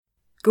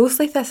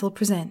Ghostly Thistle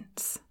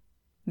presents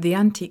The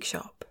Antique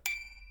Shop.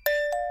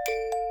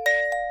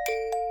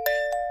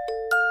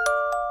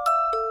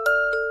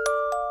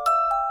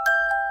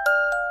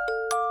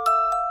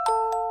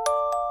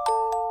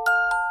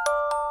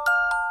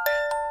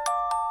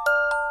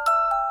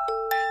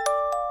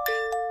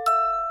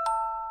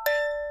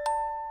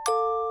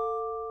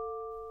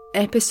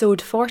 Episode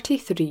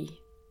 43.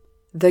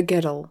 The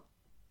Girl.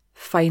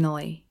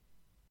 Finally.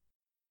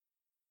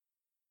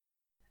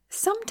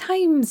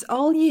 Sometimes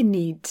all you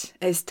need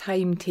is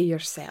time to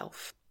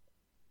yourself.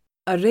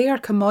 A rare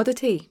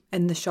commodity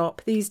in the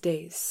shop these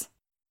days.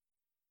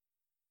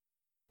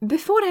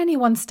 Before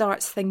anyone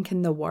starts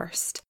thinking the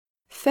worst,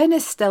 Finn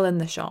is still in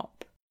the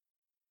shop.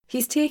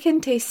 He's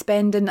taken to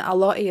spending a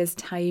lot of his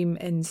time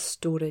in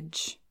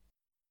storage.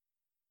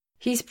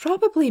 He's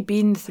probably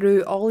been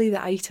through all of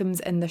the items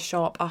in the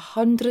shop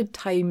 100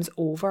 times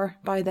over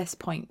by this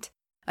point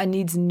and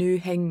needs new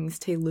things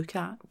to look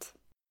at.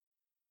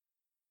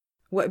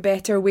 What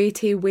better way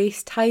to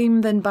waste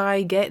time than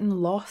by getting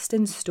lost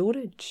in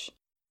storage?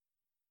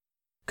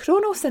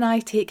 Kronos and I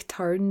take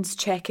turns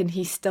checking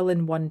he's still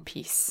in one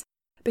piece,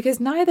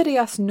 because neither of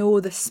us know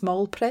the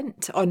small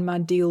print on my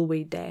deal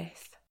with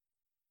death.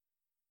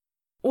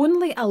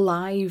 Only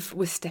alive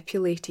was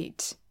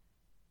stipulated.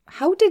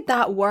 How did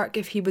that work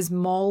if he was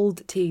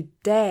mauled to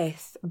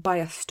death by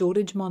a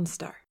storage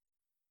monster?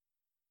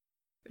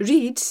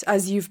 Reed,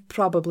 as you've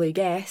probably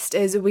guessed,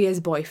 is with his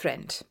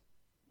boyfriend.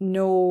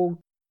 No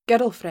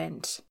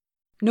girlfriend.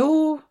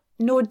 No,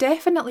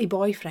 definitely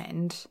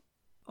boyfriend.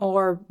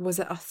 Or was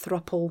it a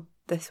throuple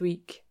this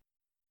week?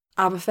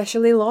 I've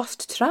officially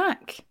lost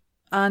track.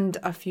 And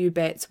a few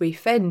bets with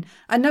Finn,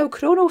 and now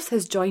Kronos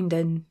has joined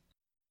in.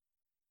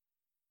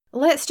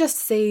 Let's just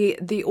say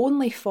the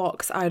only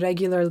fox I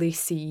regularly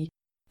see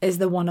is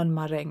the one on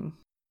my ring.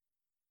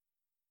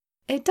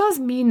 It does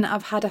mean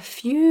I've had a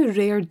few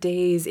rare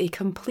days of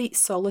complete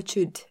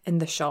solitude in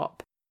the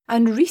shop,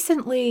 and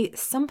recently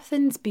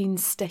something's been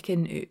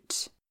sticking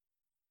out.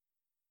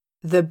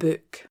 The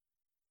book.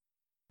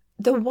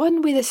 The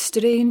one with the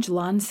strange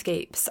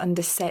landscapes and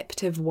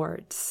deceptive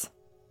words.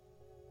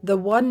 The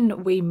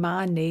one with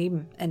my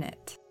name in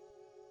it.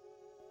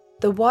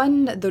 The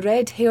one the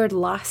red-haired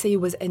lassie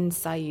was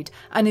inside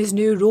and is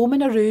now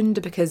roaming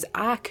around because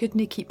I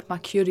couldn't keep my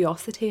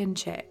curiosity in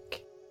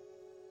check.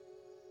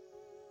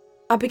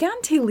 I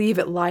began to leave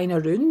it lying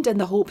around in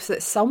the hopes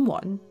that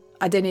someone,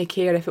 I didn't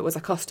care if it was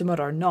a customer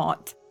or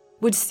not,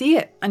 would see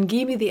it and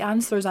give me the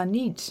answers I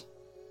need.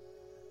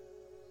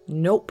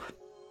 Nope.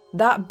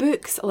 That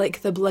book's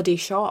like the bloody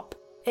shop,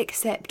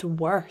 except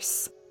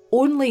worse.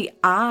 Only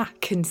I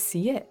can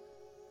see it.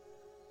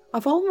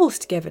 I've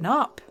almost given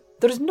up.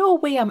 There's no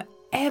way I'm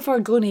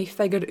ever going to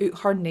figure out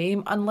her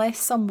name unless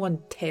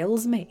someone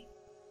tells me.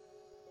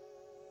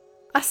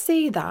 I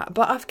say that,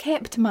 but I've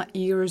kept my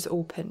ears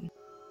open.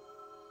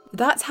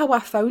 That's how I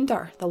found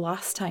her the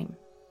last time.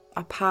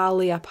 A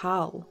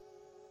pal.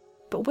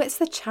 But what's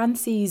the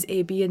chances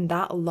of being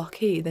that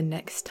lucky the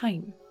next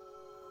time?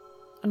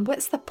 And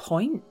what's the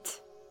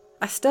point?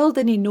 I still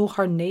didn't know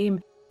her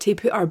name to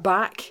put her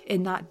back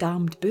in that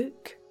damned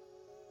book.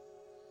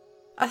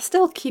 I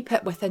still keep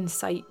it within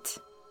sight,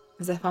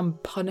 as if I'm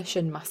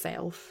punishing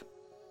myself.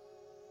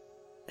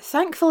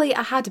 Thankfully,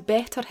 I had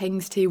better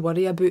things to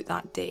worry about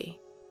that day.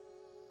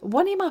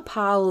 One of my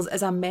pals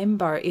is a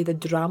member of the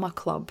drama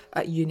club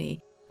at uni,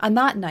 and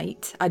that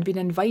night I'd been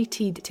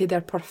invited to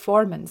their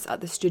performance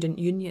at the student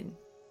union.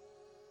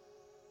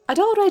 I'd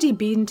already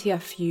been to a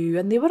few,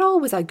 and they were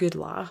always a good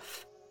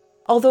laugh.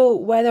 Although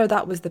whether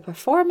that was the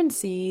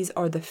performances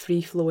or the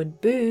free-flowing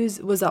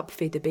booze was up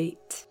for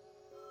debate.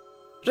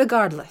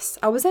 Regardless,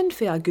 I was in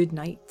for a good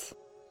night.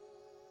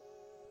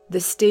 The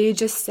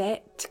stage is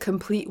set,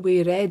 complete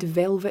with red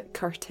velvet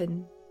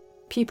curtain.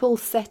 People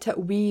sit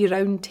at wee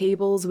round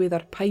tables with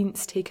their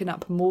pints taking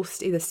up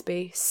most of the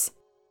space.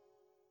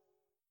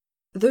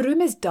 The room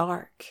is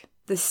dark,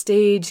 the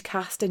stage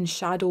casting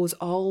shadows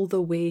all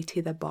the way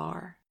to the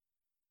bar.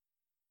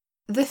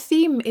 The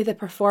theme of the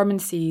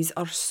performances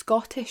are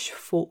Scottish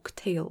folk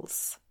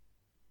tales.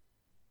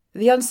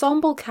 The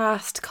ensemble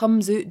cast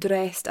comes out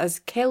dressed as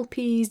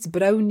kelpies,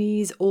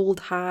 brownies,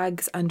 old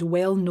hags and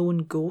well-known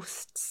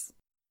ghosts.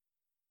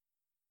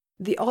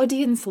 The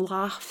audience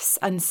laughs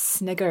and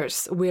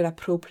sniggers where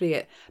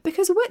appropriate,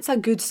 because what's a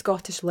good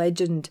Scottish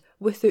legend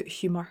without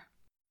humour?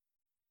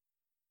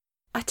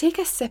 I take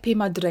a sip of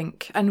my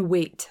drink and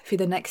wait for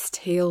the next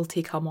tale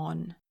to come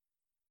on.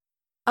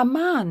 A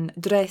man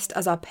dressed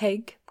as a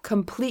pig,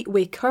 complete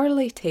with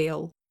curly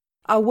tail,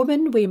 a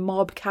woman with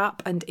mob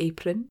cap and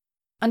apron,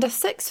 and a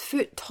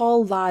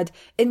 6-foot-tall lad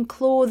in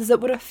clothes that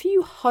were a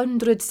few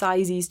hundred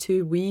sizes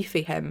too wee for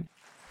him,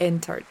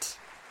 entered.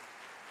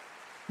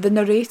 The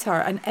narrator,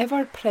 an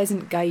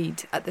ever-present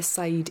guide at the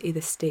side of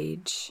the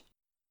stage.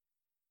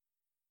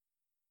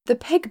 The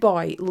pig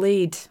boy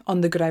laid on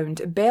the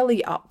ground,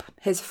 belly up,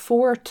 his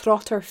 4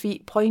 trotter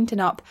feet pointing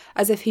up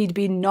as if he'd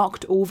been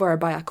knocked over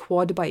by a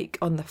quad bike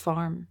on the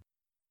farm.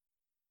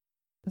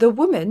 The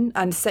woman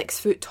and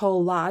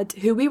 6-foot-tall lad,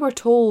 who we were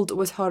told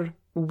was her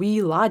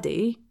wee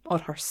laddie, or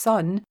her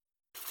son,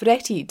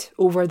 fretted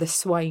over the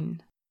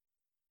swine.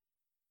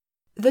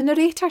 The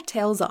narrator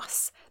tells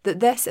us that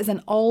this is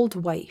an auld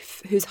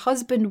wife whose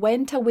husband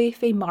went away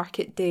fae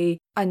market day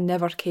and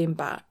never came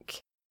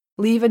back,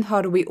 leaving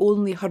her wi'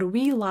 only her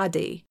wee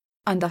laddie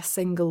and a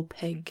single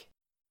pig.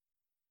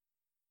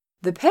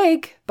 The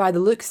pig, by the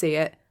looks of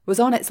it, was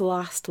on its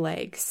last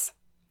legs,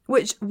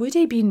 which would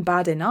hae been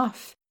bad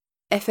enough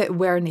if it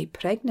weren't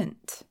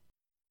pregnant.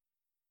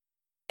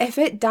 If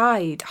it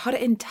died, her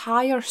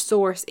entire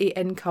source of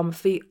income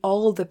fae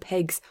all the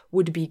pigs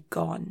would be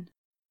gone.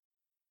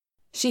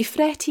 She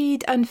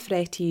fretted and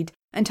fretted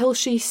until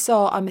she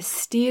saw a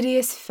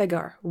mysterious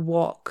figure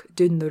walk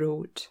down the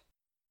road.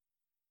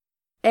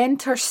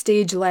 Enter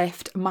stage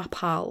left my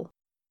pal,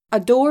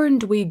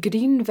 adorned with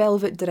green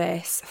velvet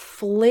dress,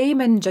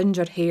 flaming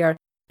ginger hair,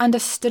 and a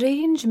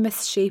strange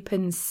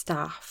misshapen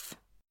staff.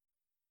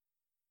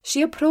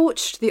 She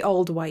approached the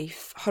auld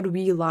wife, her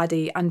wee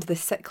laddie, and the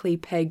sickly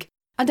pig,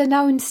 and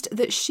announced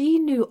that she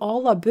knew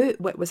all about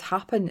what was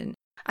happening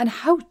and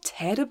how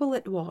terrible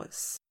it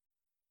was.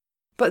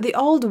 But the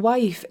auld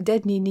wife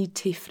didn't need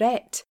to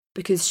fret,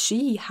 because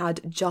she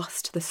had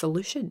just the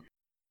solution.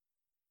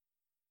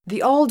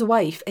 The auld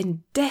wife,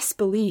 in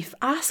disbelief,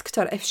 asked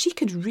her if she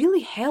could really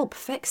help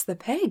fix the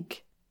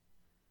pig.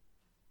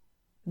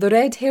 The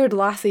red-haired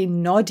lassie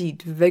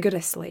nodded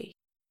vigorously,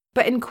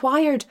 but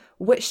inquired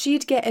what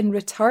she'd get in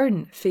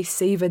return for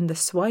saving the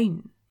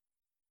swine.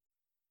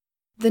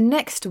 The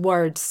next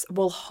words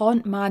will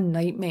haunt my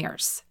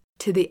nightmares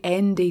to the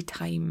end of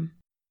time.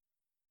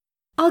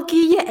 "I'll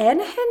gie you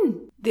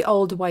anything," the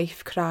auld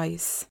wife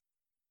cries.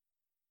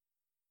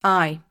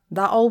 Aye,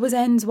 that always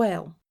ends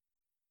well.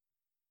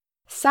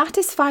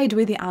 Satisfied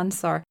with the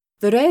answer,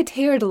 the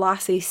red-haired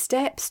lassie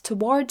steps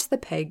towards the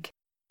pig,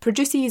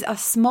 produces a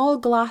small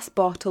glass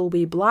bottle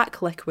with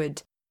black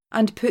liquid,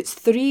 and puts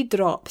 3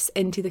 drops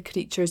into the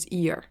creature's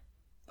ear,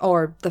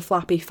 or the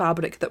flappy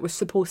fabric that was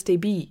supposed to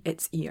be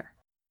its ear.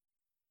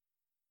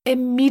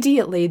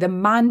 Immediately, the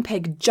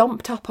man-pig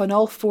jumped up on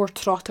all 4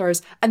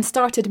 trotters and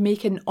started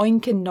making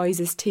oinking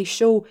noises to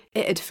show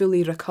it had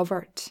fully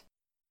recovered.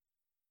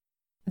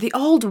 The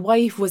auld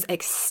wife was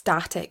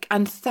ecstatic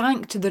and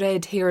thanked the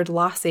red-haired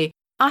lassie,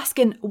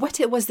 asking what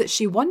it was that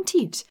she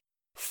wanted: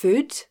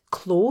 food,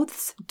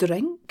 clothes,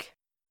 drink?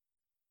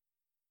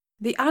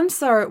 The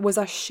answer was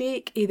a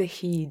shake of the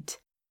head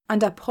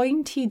and a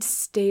pointed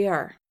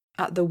stare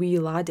at the wee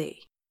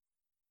laddie.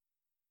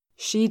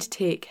 She'd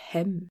take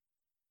him.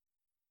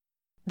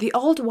 The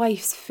auld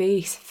wife's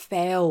face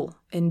fell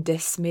in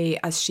dismay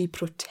as she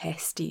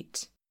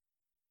protested.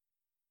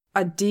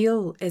 A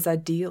deal is a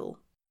deal.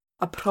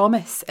 A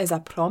promise is a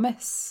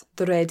promise,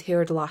 the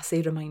red-haired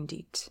lassie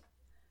reminded.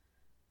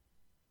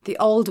 The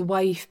auld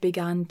wife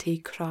began to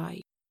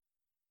cry.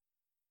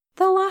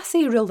 The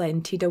lassie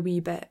relented a wee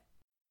bit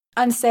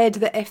and said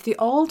that if the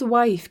auld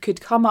wife could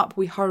come up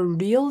with her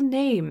real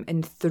name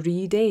in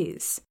 3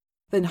 days,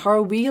 then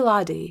her wee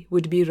laddie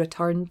would be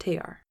returned to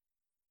her.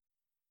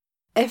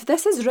 If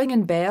this is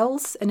ringing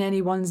bells in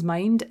anyone's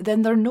mind,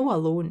 then they're no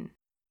alone.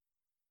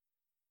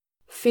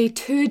 Fae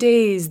 2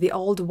 days the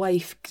auld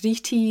wife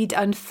greeted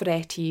and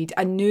fretted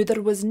and knew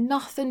there was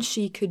nothing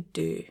she could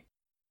do.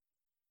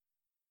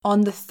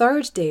 On the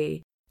 3rd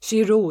day,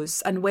 she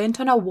rose and went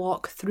on a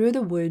walk through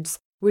the woods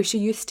where she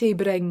used to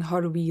bring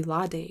her wee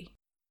laddie.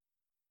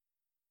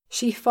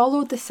 She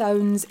followed the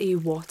sounds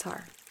of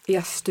water,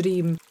 a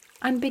stream,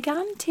 and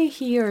began to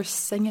hear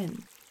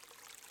singing.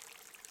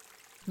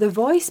 The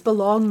voice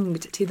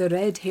belonged to the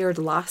red-haired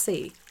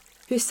lassie,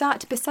 who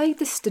sat beside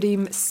the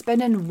stream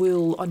spinning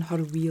wool on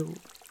her wheel.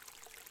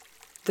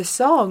 The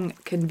song,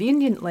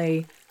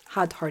 conveniently,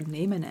 had her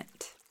name in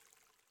it.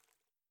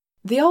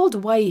 The auld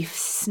wife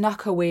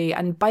snuck away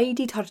and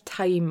bided her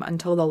time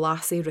until the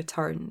lassie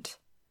returned.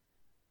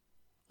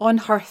 On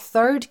her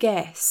 3rd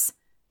guess,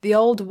 the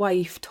auld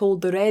wife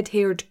told the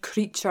red-haired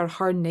creature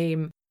her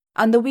name,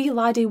 and the wee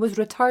laddie was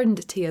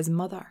returned to his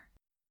mother.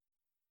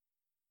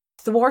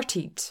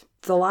 Thwarted,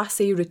 the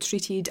lassie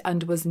retreated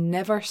and was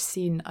never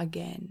seen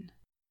again.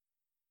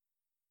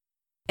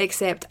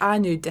 Except I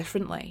knew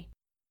differently.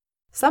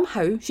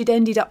 Somehow she'd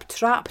ended up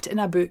trapped in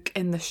a book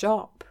in the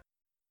shop.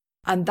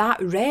 And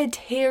that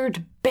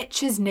red-haired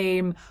bitch's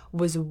name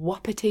was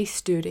Wapiti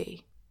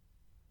Stoorie.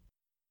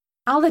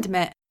 I'll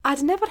admit,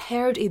 I'd never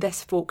heard of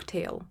this folk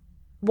tale.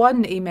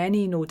 One of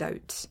many, no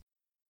doubt.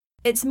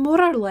 It's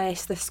more or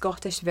less the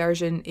Scottish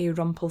version of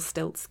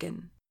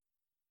Rumpelstiltskin.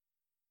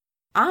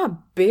 I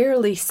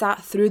barely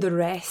sat through the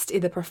rest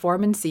of the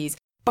performances,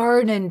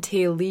 burning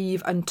to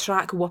leave and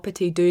track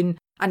Wapiti down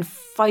and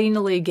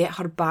finally get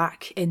her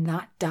back in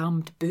that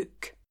damned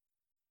book.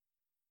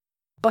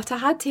 But I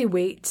had to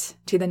wait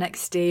till the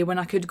next day when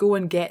I could go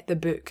and get the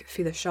book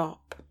for the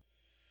shop.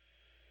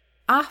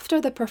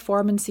 After the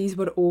performances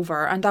were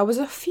over and I was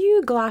a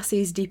few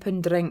glasses deep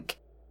in drink,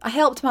 I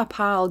helped my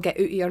pal get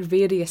out of her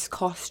various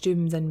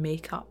costumes and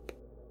makeup.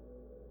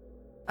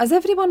 As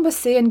everyone was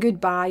saying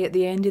goodbye at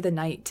the end of the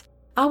night,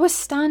 I was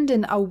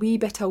standing a wee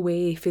bit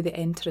away from the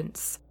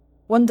entrance,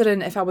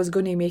 wondering if I was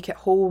going to make it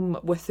home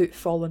without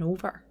falling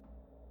over.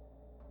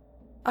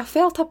 I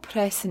felt a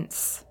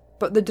presence,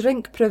 but the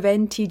drink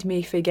prevented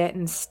me from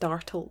getting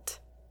startled.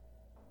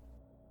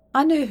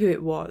 I knew who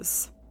it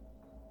was.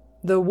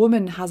 The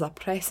woman has a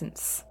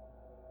presence.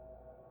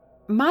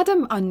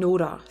 Madame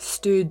Honora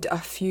stood a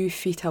few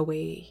feet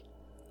away,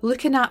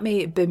 looking at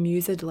me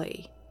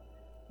bemusedly,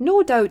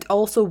 no doubt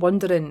also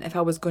wondering if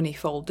I was going to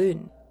fall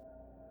down.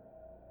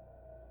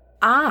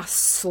 I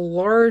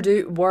slurred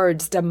out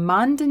words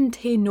demanding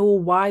to know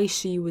why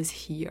she was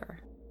here.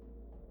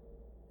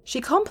 She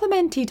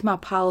complimented my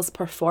pal's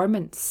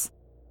performance,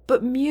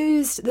 but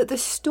mused that the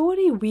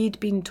story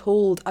we'd been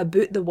told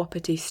about the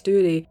Wapiti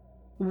story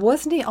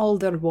wasn't all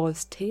there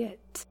was to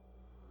it.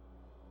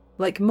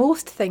 Like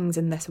most things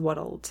in this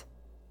world,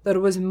 there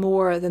was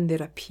more than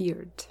there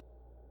appeared.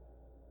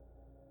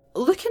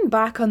 Looking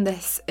back on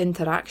this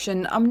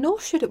interaction, I'm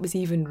not sure it was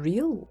even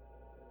real.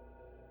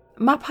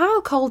 My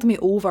pal called me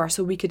over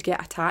so we could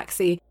get a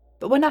taxi,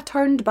 but when I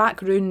turned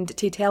back round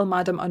to tell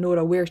Madame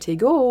Honora where to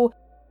go,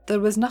 there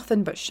was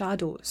nothing but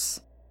shadows.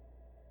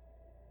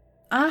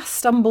 I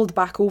stumbled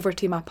back over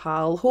to my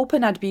pal,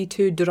 hoping I'd be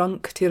too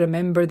drunk to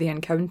remember the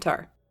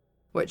encounter,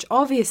 which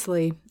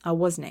obviously I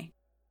wasn't.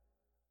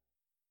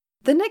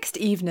 The next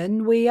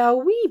evening, with a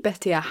wee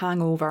bit of a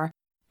hangover,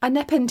 I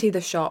nip into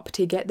the shop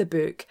to get the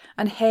book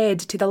and head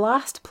to the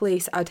last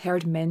place I'd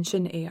heard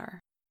mention of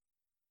her.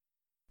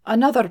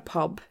 Another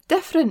pub,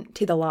 different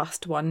to the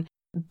last one,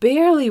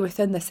 barely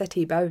within the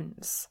city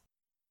bounds.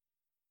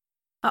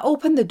 I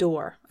open the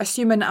door,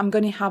 assuming I'm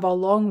going to have a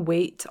long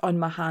wait on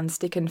my hands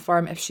to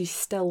confirm if she's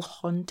still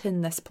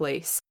haunting this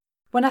place,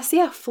 when I see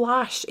a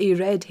flash of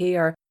red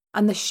hair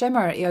and the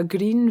shimmer of a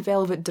green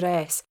velvet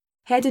dress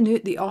heading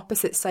out the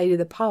opposite side of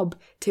the pub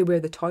to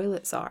where the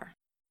toilets are.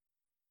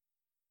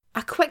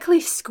 I quickly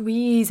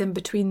squeeze in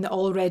between the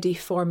already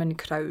forming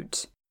crowd.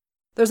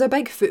 There's a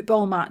big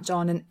football match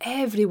on and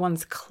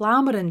everyone's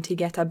clamouring to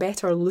get a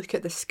better look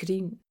at the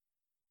screen.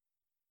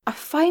 I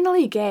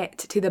finally get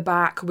to the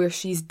back where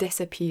she's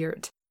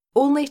disappeared,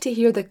 only to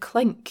hear the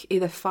clink of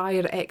the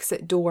fire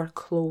exit door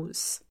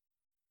close.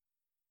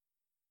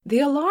 The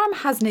alarm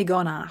hasn't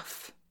gone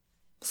off,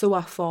 so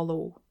I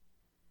follow.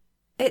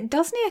 It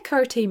doesn't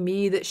occur to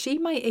me that she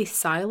might have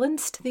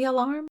silenced the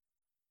alarm,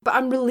 but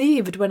I'm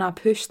relieved when I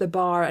push the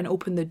bar and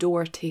open the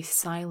door to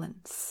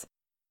silence.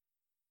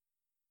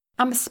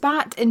 I'm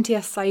spat into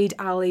a side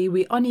alley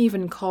with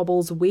uneven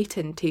cobbles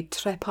waiting to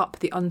trip up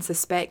the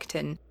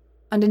unsuspecting,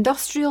 and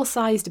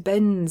industrial-sized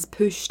bins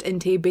pushed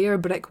into bare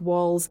brick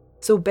walls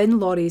so bin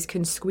lorries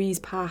can squeeze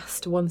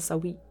past once a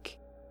week.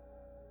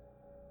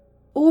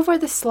 Over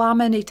the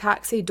slamming of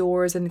taxi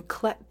doors and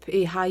clip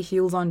of high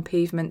heels on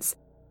pavements,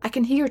 I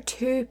can hear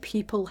two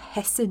people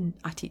hissing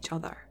at each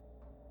other.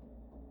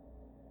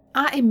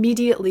 I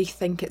immediately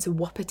think it's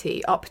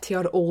Wapiti up to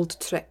her old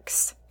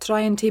tricks,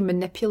 trying to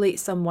manipulate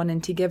someone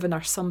into giving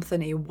her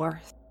something of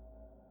worth.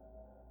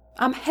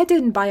 I'm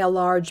hidden by a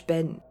large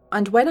bin,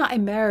 and when I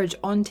emerge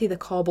onto the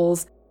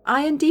cobbles,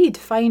 I indeed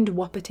find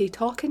Wapiti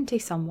talking to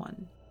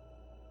someone.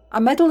 A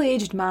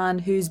middle-aged man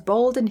whose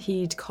balding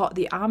head caught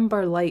the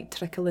amber light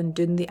trickling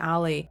down the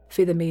alley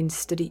for the main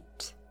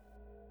street.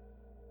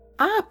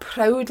 I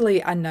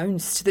proudly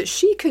announced that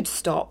she could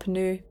stop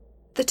now,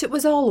 that it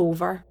was all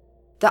over,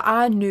 that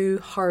I knew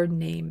her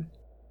name.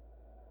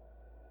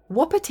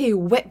 Wapiti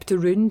whipped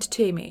round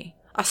to me,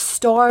 a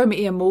storm of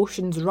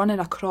emotions running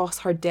across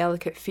her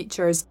delicate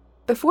features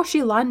before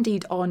she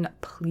landed on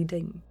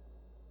pleading.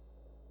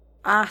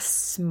 I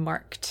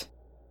smirked.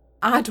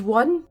 I'd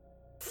won,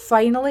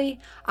 finally,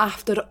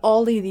 after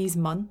all of these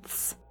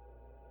months.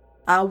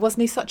 I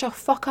wasn't such a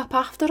fuck-up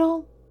after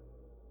all.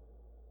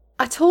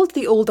 I told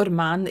the older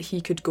man that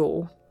he could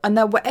go, and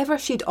that whatever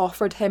she'd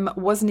offered him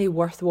wasn't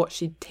worth what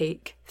she'd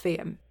take for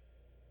him.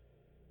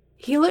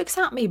 He looks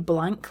at me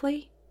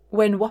blankly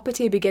when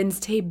Wapiti begins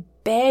to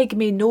beg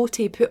me no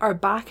to put her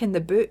back in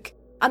the book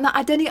and that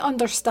I didn't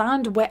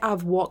understand what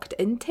I've walked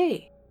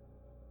into.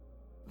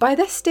 By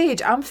this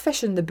stage, I'm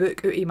fishing the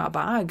book out of my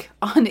bag,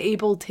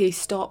 unable to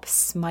stop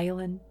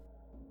smiling.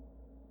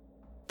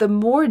 The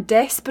more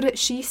desperate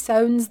she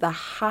sounds, the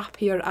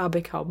happier I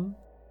become.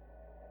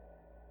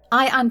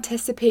 I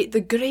anticipate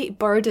the great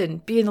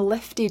burden being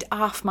lifted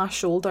off my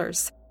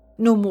shoulders.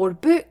 No more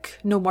book,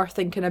 no more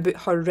thinking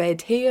about her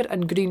red hair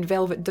and green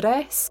velvet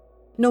dress,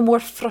 no more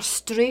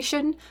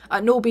frustration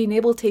at not being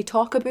able to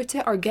talk about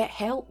it or get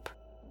help.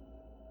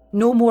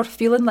 No more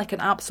feeling like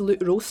an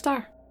absolute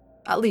roaster,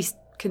 at least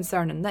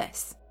concerning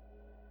this.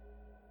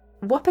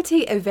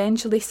 Wapiti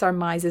eventually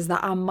surmises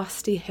that I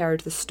must have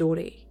heard the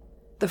story,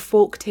 the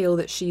folk tale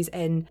that she's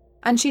in,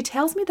 and she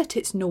tells me that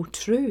it's no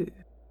true.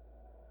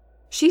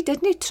 She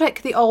didn't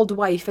trick the old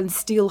wife and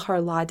steal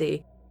her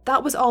laddie.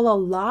 That was all a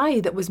lie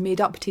that was made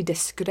up to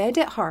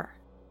discredit her.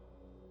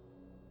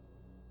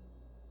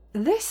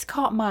 This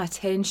caught my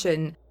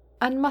attention,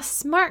 and my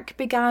smirk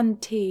began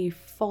to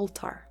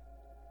falter.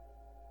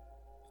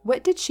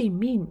 What did she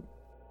mean?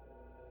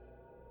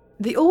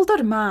 The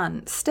older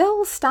man,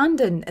 still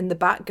standing in the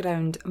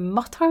background,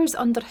 mutters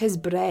under his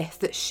breath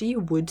that she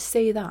would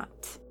say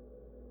that.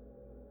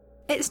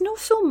 It's not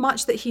so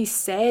much that he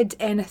said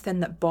anything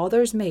that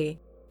bothers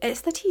me,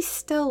 it's that he's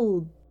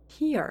still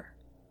here.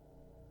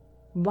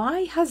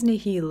 Why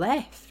hasn't he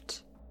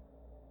left?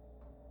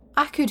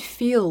 I could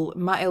feel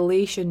my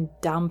elation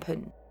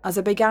dampen as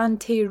I began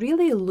to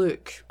really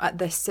look at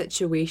this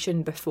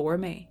situation before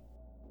me.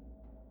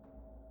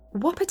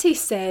 Wapiti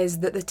says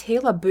that the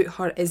tale about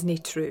her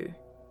isn't true,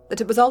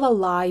 that it was all a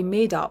lie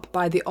made up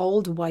by the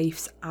old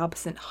wife's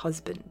absent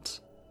husband.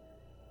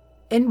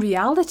 In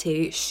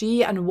reality,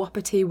 she and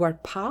Wapiti were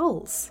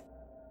pals.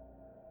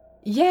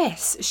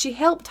 Yes, she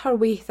helped her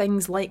with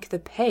things like the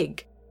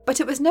pig, but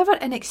it was never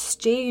in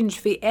exchange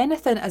for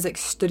anything as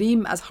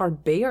extreme as her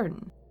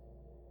bairn.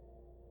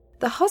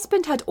 The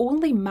husband had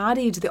only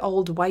married the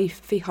old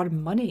wife for her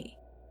money,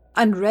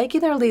 and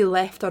regularly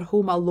left her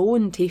home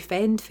alone to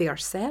fend for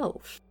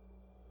herself.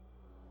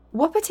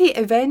 Wapiti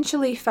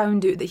eventually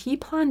found out that he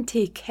planned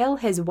to kill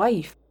his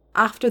wife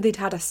after they'd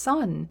had a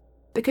son,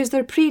 because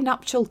their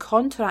prenuptial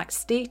contract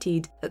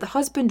stated that the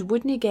husband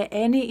wouldn't get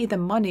any of the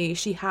money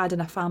she had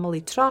in a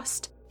family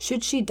trust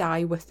should she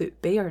die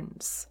without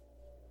bairns.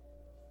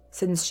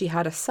 Since she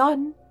had a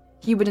son,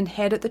 he would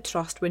inherit the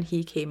trust when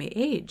he came of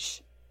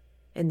age.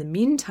 In the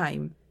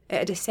meantime,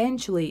 it'd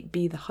essentially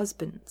be the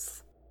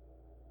husband's.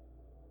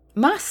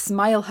 My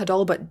smile had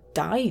all but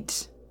died.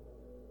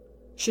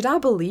 Should I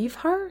believe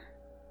her?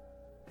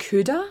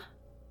 Could I?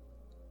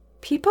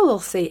 People will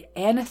say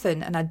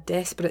anything in a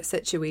desperate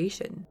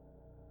situation.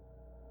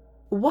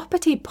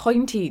 Wapiti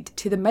pointed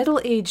to the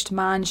middle-aged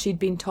man she'd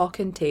been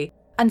talking to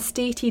and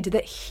stated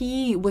that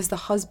he was the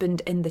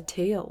husband in the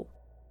tale.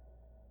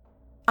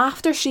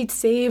 After she'd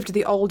saved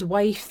the old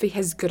wife for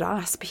his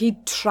grasp,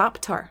 he'd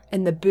trapped her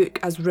in the book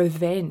as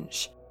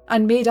revenge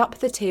and made up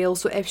the tale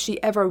so if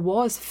she ever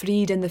was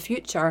freed in the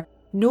future,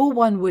 no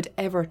one would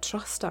ever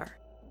trust her.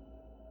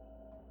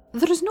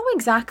 There is no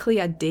exactly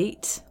a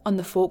date on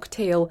the folk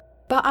tale,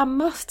 but I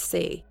must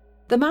say,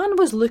 the man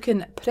was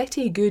looking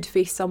pretty good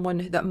for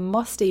someone that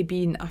must have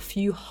been a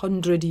few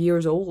 100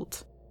 years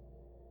old.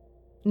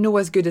 No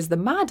as good as the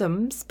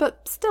madams,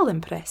 but still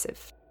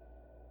impressive.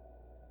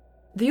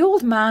 The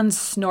old man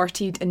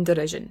snorted in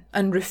derision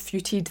and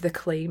refuted the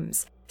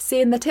claims,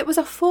 saying that it was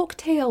a folk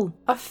tale,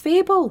 a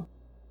fable.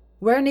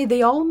 Weren't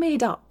they all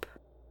made up?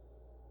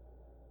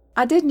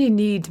 I didn't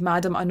need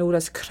Madame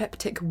Honora's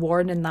cryptic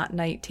warning that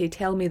night to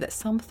tell me that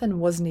something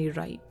wasn't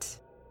right.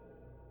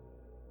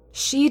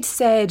 She'd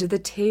said the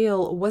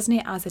tale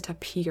wasn't as it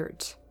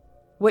appeared,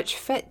 which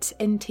fit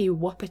into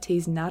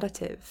Wapiti's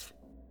narrative.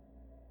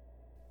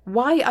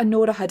 Why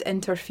Honora had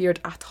interfered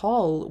at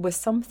all was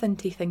something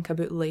to think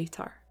about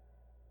later.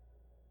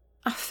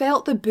 I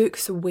felt the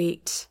book's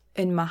weight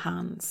in my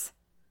hands,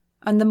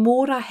 and the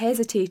more I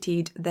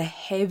hesitated, the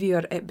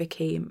heavier it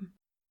became.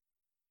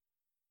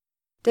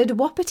 Did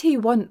Wapiti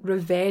want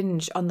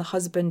revenge on the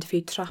husband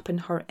for trapping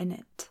her in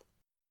it?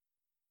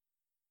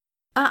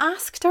 I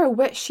asked her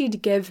what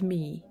she'd give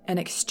me in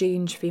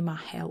exchange for my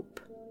help.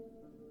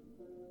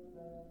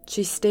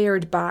 She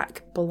stared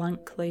back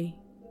blankly.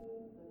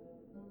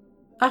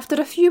 After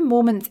a few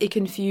moments of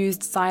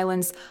confused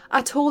silence,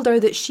 I told her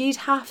that she'd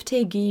have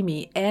to give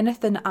me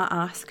anything I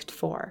asked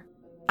for,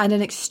 and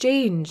in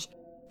exchange,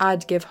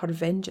 I'd give her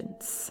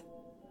vengeance.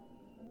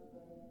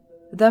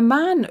 The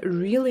man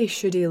really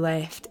should have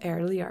left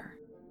earlier.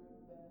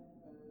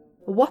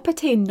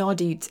 Wapiti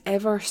nodded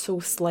ever so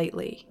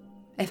slightly.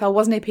 If I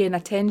wasn't paying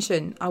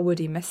attention, I would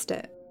have missed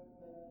it.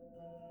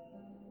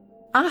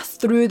 I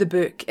threw the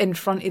book in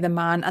front of the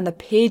man and the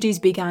pages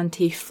began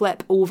to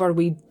flip over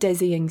with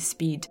dizzying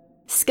speed,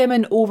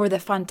 skimming over the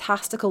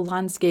fantastical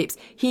landscapes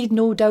he'd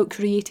no doubt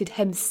created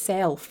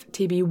himself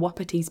to be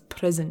Wapiti's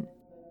prison.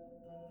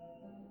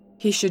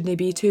 He shouldn't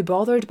be too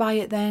bothered by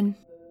it then.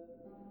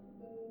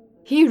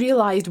 He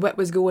realised what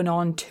was going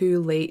on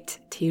too late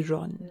to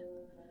run.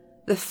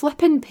 The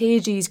flipping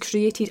pages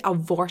created a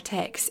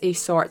vortex of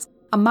sorts,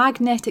 a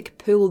magnetic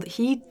pull that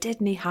he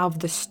didn't have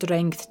the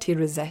strength to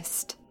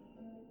resist.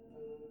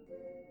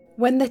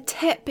 When the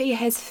tip of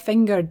his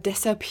finger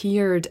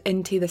disappeared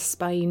into the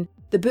spine,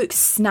 the book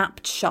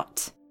snapped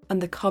shut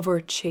and the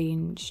cover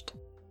changed.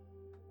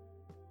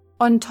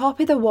 On top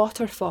of the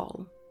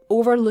waterfall,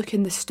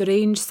 overlooking the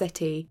strange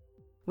city,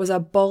 was a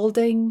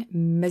balding,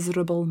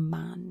 miserable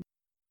man.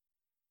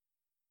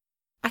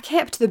 I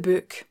kept the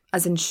book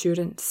as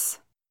insurance.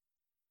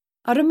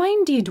 I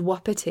reminded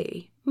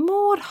Wapiti,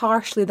 more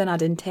harshly than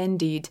I'd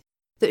intended,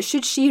 that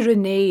should she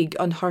renege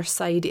on her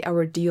side of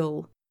our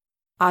deal,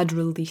 I'd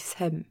release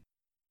him.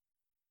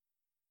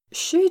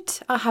 Should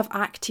I have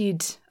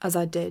acted as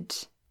I did?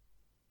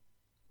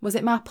 Was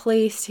it my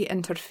place to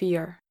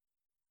interfere?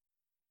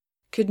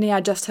 Couldn't I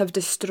just have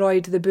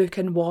destroyed the book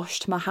and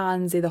washed my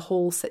hands of the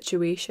whole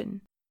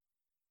situation?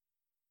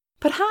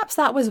 Perhaps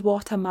that was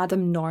what a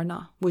Madame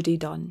Norna would have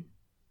done.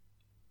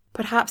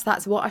 Perhaps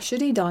that's what I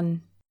should have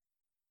done.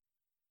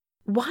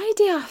 Why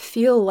do I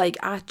feel like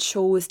I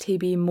chose to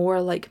be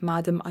more like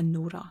Madame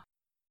Honora?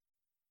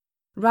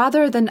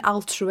 Rather than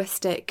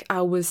altruistic,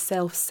 I was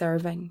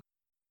self-serving.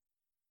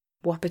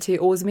 Wapiti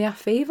owes me a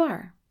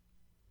favour.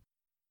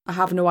 I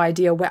have no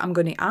idea what I'm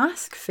going to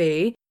ask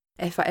Faye,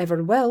 if I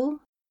ever will,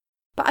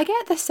 but I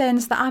get the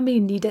sense that I may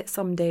need it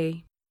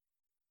someday.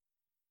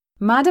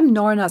 Madame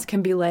Nornas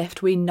can be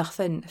left with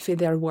nothing for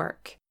their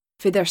work,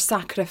 for their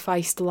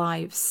sacrificed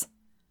lives.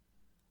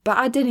 But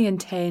I didn't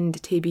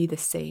intend to be the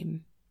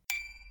same.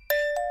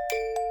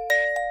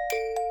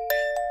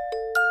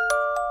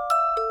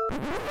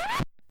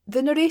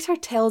 The narrator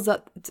tells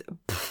us...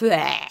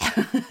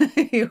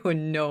 oh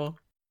no.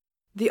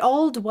 The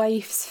old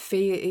wife's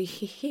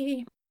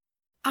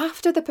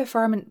After the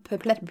performance...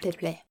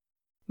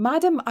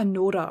 Madame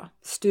Honora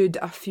stood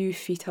a few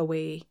feet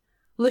away,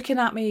 looking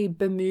at me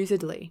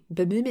bemusedly.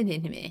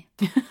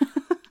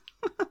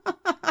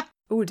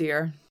 Oh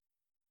dear.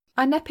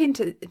 I nip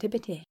into...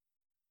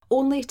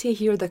 only to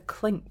hear the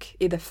clink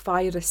of the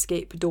fire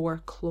escape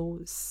door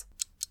close.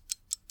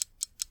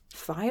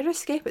 Fire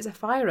escape? It's a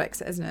fire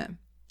exit, isn't it?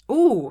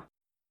 Ooh,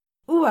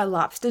 I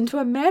lapsed into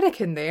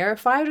American there.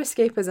 Fire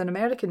escape is an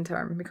American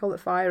term. We call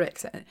it fire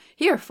exit.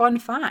 Here, fun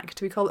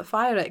fact, we call it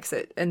fire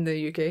exit in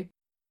the UK.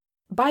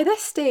 By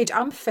this stage,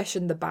 I'm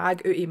fishing the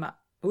bag out of my...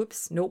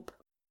 Oops, nope.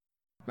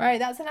 Right,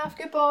 that's enough,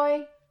 good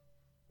boy.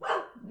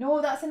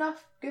 No, that's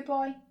enough, good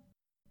boy.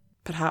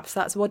 Perhaps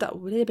that's what...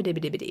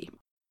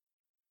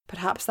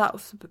 Perhaps that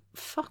was...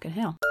 Fucking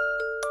hell.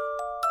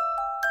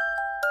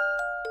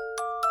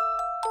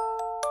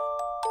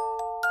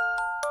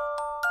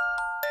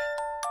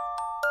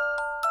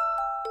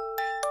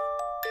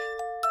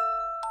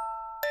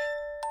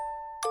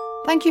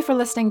 Thank you for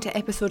listening to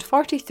episode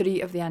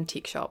 43 of The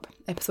Antique Shop.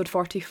 Episode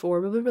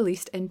 44 will be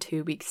released in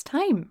 2 weeks'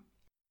 time.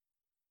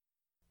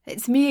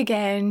 It's me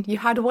again. You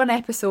had one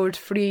episode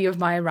free of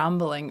my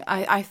rambling.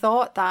 I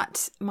thought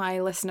that my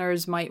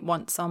listeners might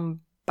want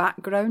some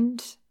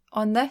background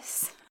on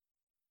this.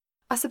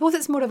 I suppose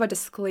it's more of a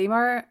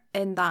disclaimer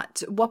in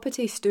that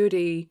Wapiti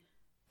Story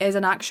is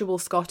an actual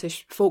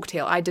Scottish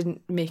folktale. I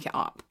didn't make it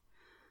up.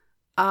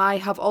 I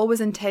have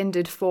always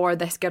intended for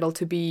this girl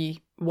to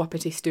be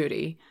Wapiti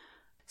Story.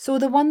 So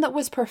the one that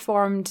was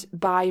performed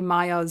by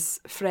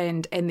Maya's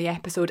friend in the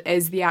episode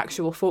is the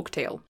actual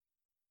folktale.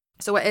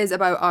 So it is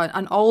about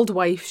an old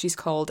wife, she's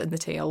called in the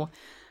tale,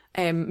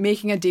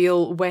 making a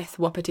deal with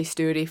Wapiti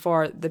Story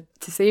to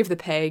save the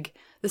pig,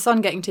 the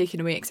son getting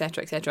taken away,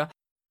 etc., etc.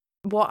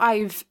 What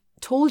I've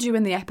told you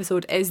in the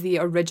episode is the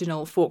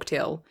original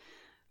folktale.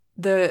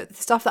 The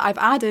stuff that I've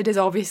added is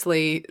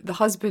obviously the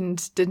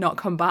husband did not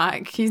come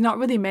back. He's not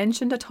really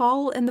mentioned at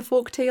all in the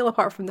folktale,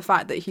 apart from the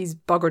fact that he's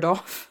buggered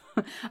off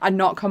and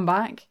not come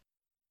back.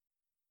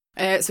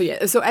 The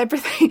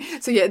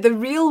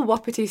real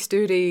Wapiti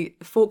Story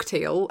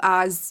folktale,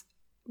 as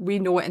we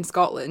know it in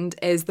Scotland,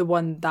 is the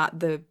one that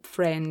the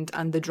friend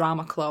and the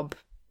drama club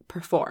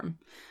perform.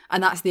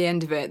 And that's the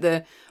end of it.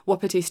 The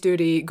Wapiti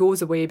Story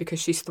goes away because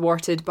she's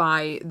thwarted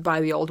by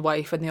the old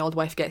wife, and the old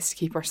wife gets to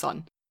keep her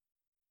son.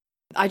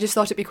 I just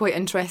thought it'd be quite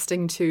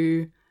interesting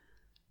to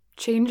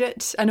change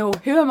it. I know,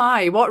 who am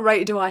I? What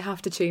right do I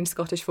have to change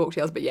Scottish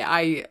folktales? But yeah,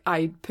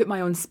 I put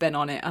my own spin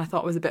on it, and I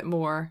thought it was a bit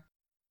more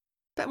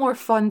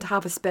fun to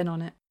have a spin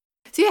on it.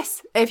 So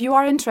yes, if you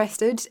are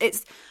interested,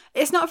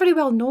 it's not very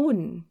well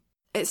known.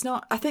 It's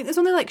not, I think there's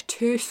only like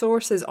 2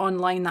 sources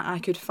online that I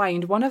could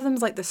find. One of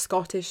them's like the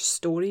Scottish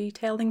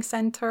Storytelling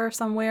Centre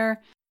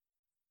somewhere.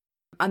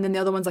 And then the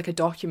other one's like a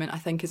document, I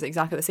think is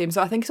exactly the same.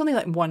 So I think it's only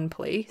like one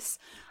place.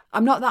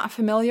 I'm not that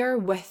familiar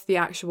with the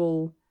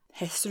actual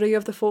history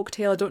of the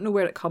folktale. I don't know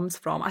where it comes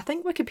from. I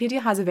think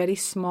Wikipedia has a very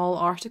small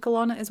article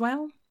on it as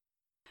well.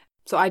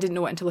 So I didn't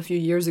know it until a few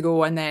years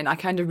ago, and then I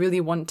kind of really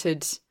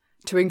wanted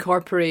to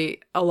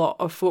incorporate a lot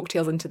of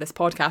folktales into this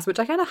podcast, which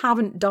I kind of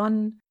haven't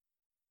done.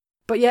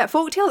 But yeah,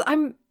 folktales,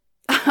 I'm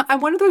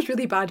one of those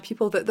really bad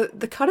people that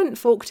the current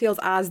folktales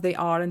as they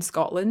are in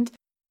Scotland,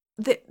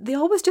 they're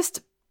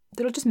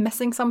just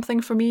missing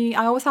something for me.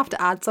 I always have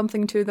to add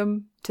something to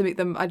them to make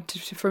them,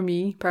 for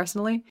me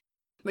personally,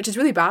 which is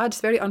really bad.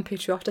 It's very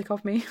unpatriotic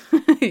of me.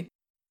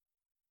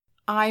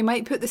 I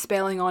might put the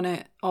spelling on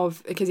it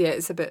because yeah,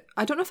 it's a bit,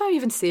 I don't know if I'm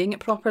even saying it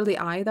properly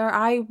either.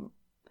 I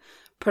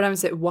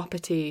pronounce it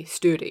Wapiti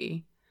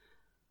Story.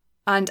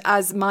 And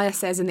as Maya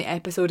says in the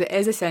episode, it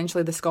is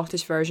essentially the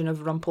Scottish version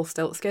of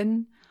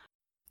Rumpelstiltskin.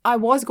 I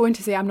was going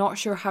to say I'm not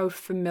sure how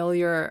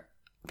familiar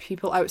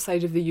people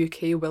outside of the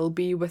UK will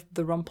be with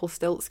the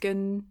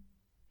Rumpelstiltskin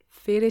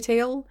fairy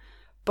tale,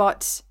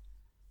 but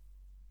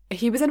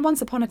he was in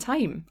Once Upon a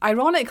Time,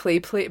 ironically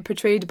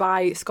portrayed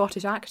by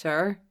Scottish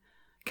actor,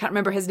 can't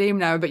remember his name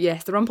now, but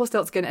yes, the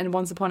Rumpelstiltskin in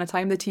Once Upon a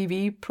Time, the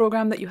TV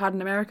programme that you had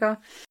in America.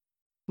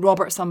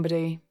 Robert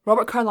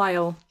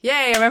Carlyle.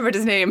 Yay, I remembered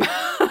his name.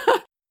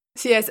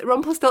 So yes,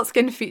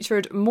 Rumpelstiltskin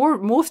featured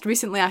most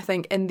recently, I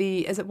think, in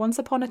is it Once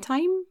Upon a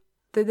Time?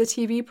 The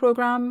TV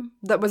programme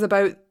that was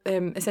about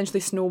essentially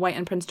Snow White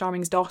and Prince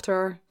Charming's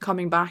daughter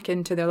coming back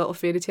into their little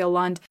fairy tale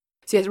land.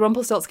 So yes,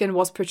 Rumpelstiltskin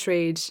was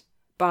portrayed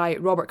by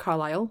Robert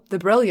Carlyle, the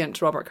brilliant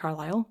Robert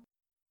Carlyle.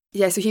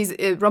 Yeah, so he's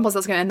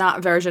Rumpelstiltskin in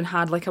that version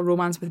had like a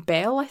romance with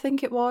Belle, I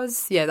think it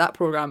was. Yeah, that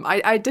programme.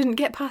 I didn't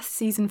get past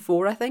season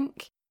 4, I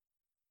think.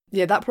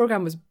 Yeah, that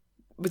programme was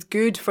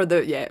good for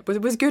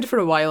was good for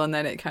a while, and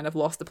then it kind of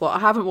lost the plot. I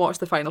haven't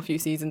watched the final few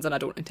seasons and I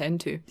don't intend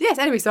to. Yes,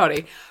 anyway,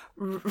 sorry.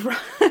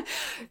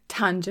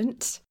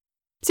 Tangent.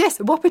 So yes,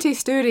 Wapiti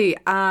Story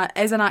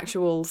is an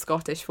actual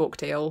Scottish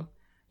folktale.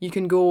 You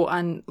can go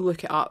and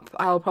look it up.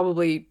 I'll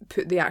probably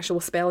put the actual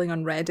spelling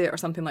on Reddit or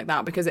something like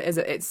that, because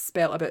it's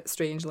spelled a bit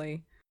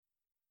strangely.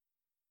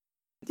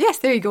 Yes,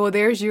 there you go.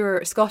 There's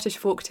your Scottish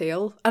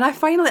folktale. And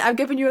I've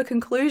given you a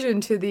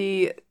conclusion to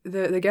the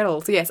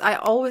girl. So yes, I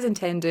always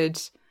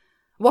intended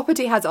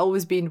Wapiti has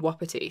always been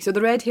Wapiti. So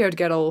the red-haired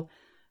girl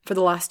for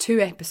the last 2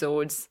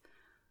 episodes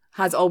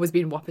has always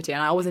been Wapiti,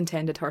 and I always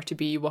intended her to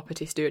be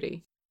Wapiti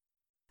Story.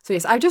 So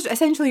yes, I've just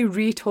essentially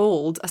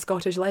retold a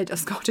Scottish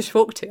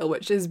folktale,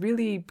 which is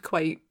really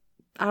quite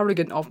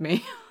arrogant of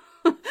me.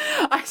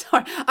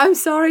 I'm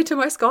sorry to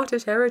my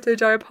Scottish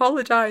heritage. I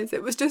apologise.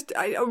 It was just,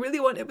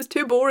 it was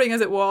too boring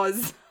as it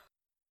was.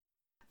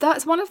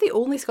 That's one of the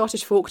only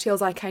Scottish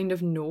folktales I kind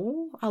of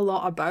know a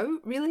lot about,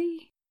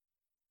 really.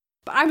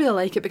 But I really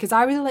like it because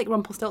I really like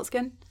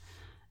Rumpelstiltskin.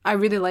 I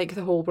really like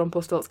the whole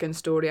Rumpelstiltskin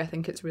story. I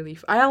think it's really...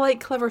 I like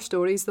clever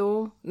stories,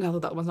 though. No,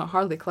 that one's not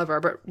hardly clever,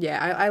 but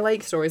yeah, I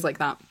like stories like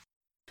that.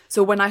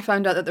 So when I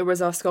found out that there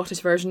was a Scottish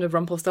version of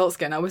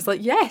Rumpelstiltskin, I was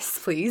like, yes,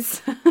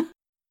 please.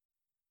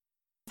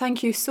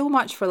 Thank you so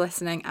much for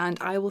listening, and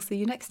I will see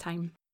you next time.